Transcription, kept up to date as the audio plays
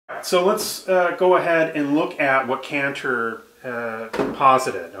right, so let's go ahead and look at what Cantor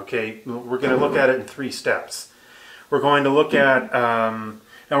posited. Okay, we're going to look at it in 3 steps. We're going to look at,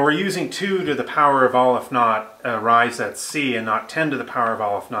 now we're using 2 to the power of Aleph naught rise at C and not 10 to the power of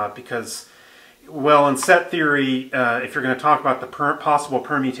Aleph naught because, well, in set theory, if you're going to talk about the possible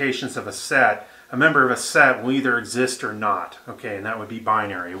permutations of a set, a member of a set will either exist or not. Okay, and that would be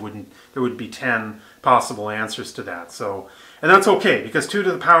binary. There would be 10 possible answers to that. So, and that's okay because 2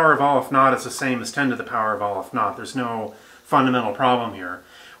 to the power of Aleph naught is the same as 10 to the power of Aleph naught. There's no fundamental problem here.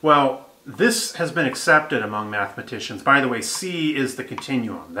 Well, this has been accepted among mathematicians. By the way, C is the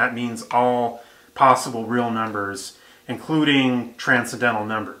continuum. That means all possible real numbers, including transcendental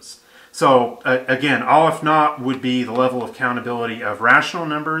numbers. So again, Aleph naught would be the level of countability of rational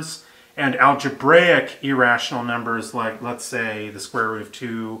numbers, and algebraic irrational numbers like, let's say, the square root of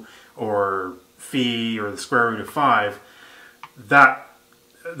 2 or phi or the square root of 5,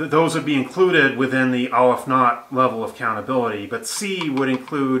 those would be included within the Aleph naught level of countability. But C would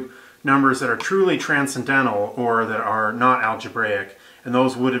include numbers that are truly transcendental or that are not algebraic, and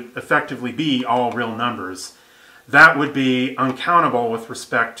those would effectively be all real numbers. That would be uncountable with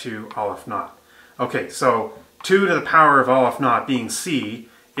respect to Aleph naught. Okay, so 2 to the power of Aleph naught being C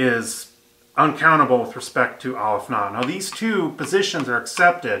is uncountable with respect to Aleph naught. Now these 2 positions are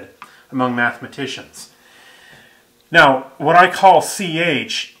accepted among mathematicians. Now what I call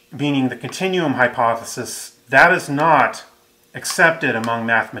CH, meaning the continuum hypothesis, that is not accepted among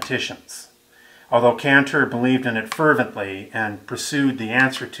mathematicians, although Cantor believed in it fervently and pursued the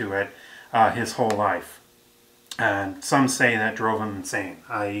answer to it his whole life. And some say that drove him insane.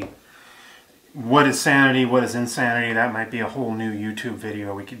 What is sanity, what is insanity, that might be a whole new YouTube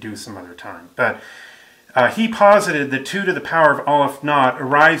video we could do some other time. But he posited that 2 to the power of Aleph naught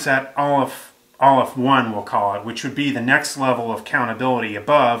arrives at Aleph 1, we'll call it, which would be the next level of countability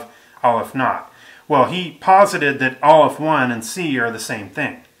above Aleph naught. Well, he posited that Aleph 1 and C are the same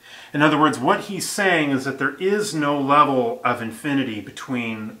thing. In other words, what he's saying is that there is no level of infinity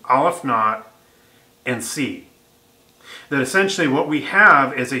between Aleph naught and C. That essentially what we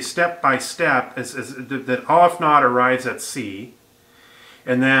have is a step-by-step, that Aleph naught arrives at C,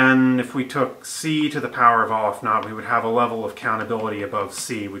 and then if we took C to the power of Aleph naught, we would have a level of countability above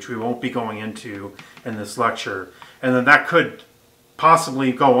C, which we won't be going into in this lecture. And then that could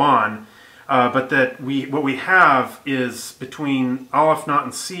possibly go on, but that what we have is between Aleph naught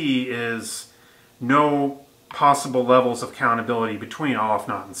and C is no possible levels of countability between Aleph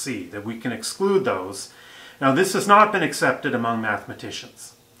naught and C, that we can exclude those. Now this has not been accepted among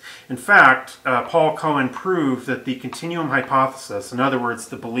mathematicians. In fact, Paul Cohen proved that the continuum hypothesis, in other words,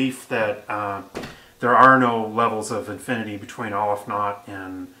 the belief that there are no levels of infinity between Aleph naught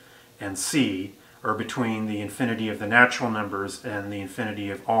and C, or between the infinity of the natural numbers and the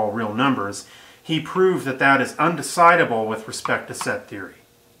infinity of all real numbers, he proved that that is undecidable with respect to set theory.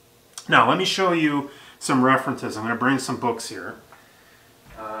 Now, let me show you some references. I'm going to bring some books here.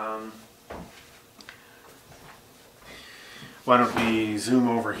 Why don't we zoom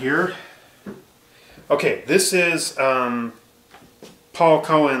over here? Okay, this is Paul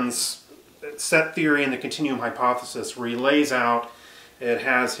Cohen's set theory and the continuum hypothesis, where he lays out, it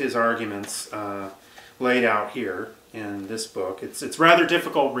has his arguments laid out here in this book. It's rather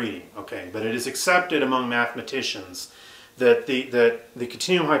difficult reading, okay, but it is accepted among mathematicians that the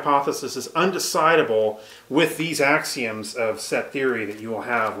continuum hypothesis is undecidable with these axioms of set theory that you will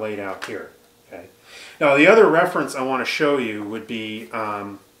have laid out here. Okay. Now the other reference I want to show you would be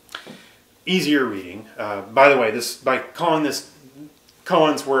easier reading. By the way, by calling this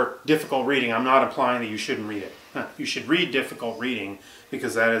Cohen's work difficult reading, I'm not implying that you shouldn't read it. You should read difficult reading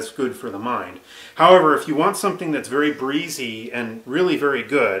because that is good for the mind. However, if you want something that's very breezy and really very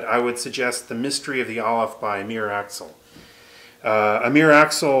good, I would suggest The Mystery of the Aleph by Amir Axel. Amir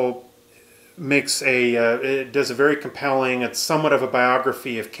Axel makes it does a very compelling, it's somewhat of a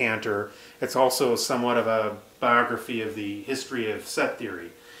biography of Cantor. It's also somewhat of a biography of the history of set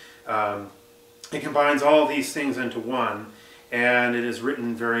theory. It combines all of these things into one, and it is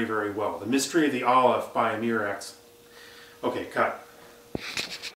written very, very well. The Mystery of the Aleph by Amir Axel. Okay, cut.